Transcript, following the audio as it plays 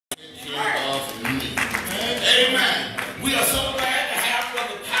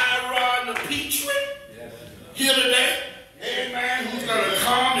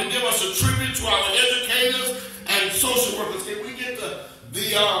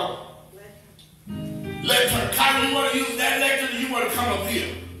Lectern. Kyron, you want to use that lectern or you want to come up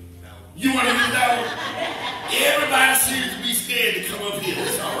here? You want to use that one? Everybody seems to be scared to come up here.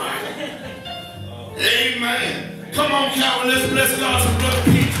 It's all right. Amen. Come on, Calvin. Let's bless God for Brother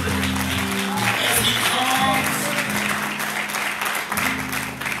Pitre as he comes.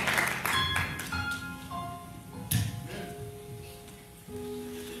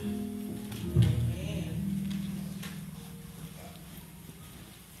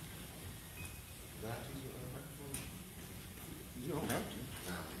 You don't have to.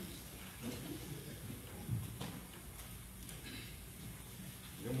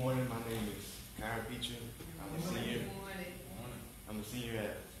 Good morning. My name is Kyron Pitre. I'm a senior. I'm a senior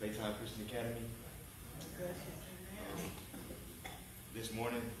at Baytown Christian Academy. This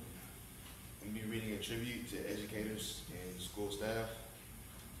morning, I'm going to be reading a tribute to educators and school staff.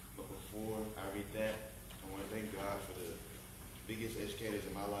 But before I read that, I want to thank God for the biggest educators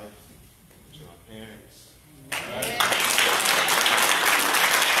in my life, which are my parents.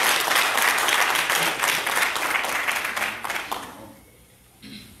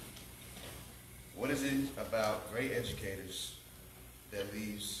 What is it about great educators that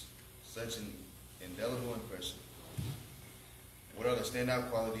leaves such an indelible impression? What are the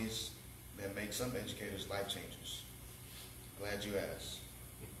standout qualities that make some educators life changers? Glad you asked.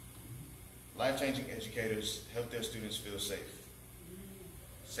 Life-changing educators help their students feel safe.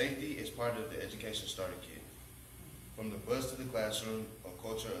 Safety is part of the education starter kit. From the bus to the classroom, a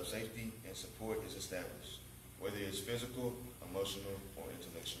culture of safety and support is established, whether it's physical, emotional, or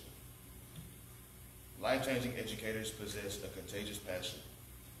intellectual. Life-changing educators possess a contagious passion.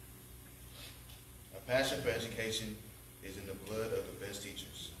 A passion for education is in the blood of the best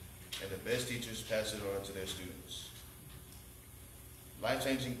teachers, and the best teachers pass it on to their students.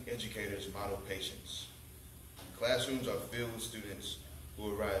 Life-changing educators model patience. Classrooms are filled with students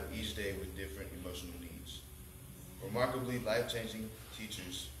who arrive each day with different emotional needs. Remarkably, life-changing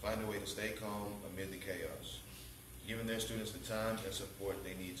teachers find a way to stay calm amid the chaos, giving their students the time and support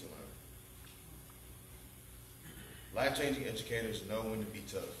they need to learn. Life-changing educators know when to be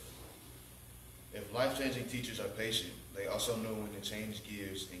tough. If life-changing teachers are patient, they also know when to change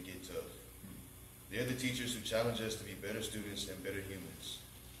gears and get tough. They're the teachers who challenge us to be better students and better humans,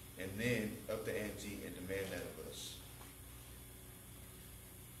 and then up the ante and demand that of us.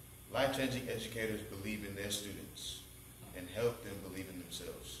 Life-changing educators believe in their students and help them believe in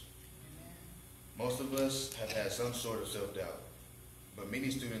themselves. Most of us have had some sort of self-doubt, but many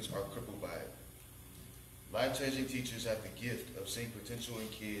students are crippled by it. Life-changing teachers have the gift of seeing potential in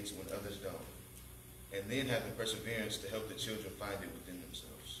kids when others don't, and then have the perseverance to help the children find it within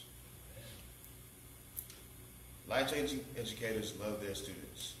themselves. Life-changing educators love their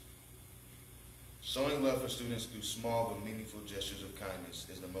students. Showing love for students through small but meaningful gestures of kindness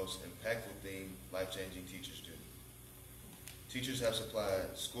is the most impactful thing life-changing teachers do. Teachers have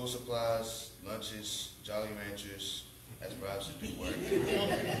supplied school supplies, lunches, Jolly Ranchers, as bribes to do work.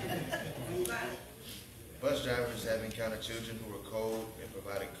 Bus drivers have encountered children who were cold and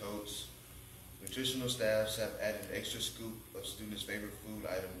provided coats. Nutritional staffs have added an extra scoop of students' favorite food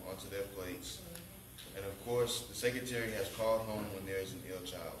item onto their plates. And of course, the secretary has called home when there is an ill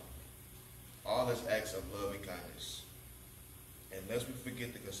child. All as acts of love and kindness. And lest we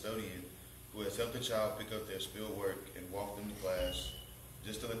forget the custodian who has helped the child pick up their spilled work and walk them to class,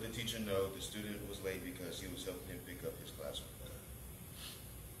 just to let the teacher know the student was late because he was helping him pick up his classwork.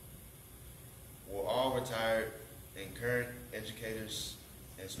 Will all retired and current educators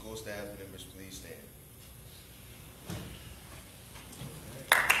and school staff members please stand?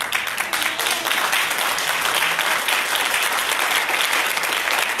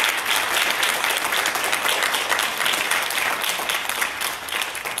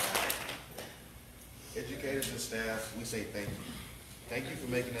 Educators and staff, we say thank you. Thank you for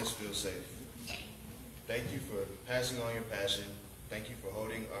making us feel safe. Thank you for passing on your passion. Thank you for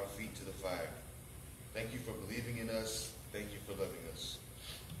holding our feet to the fire. Thank you for believing in us. Thank you for loving us.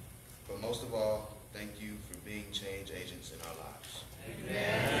 But most of all, thank you for being change agents in our lives.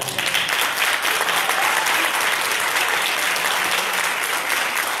 Amen.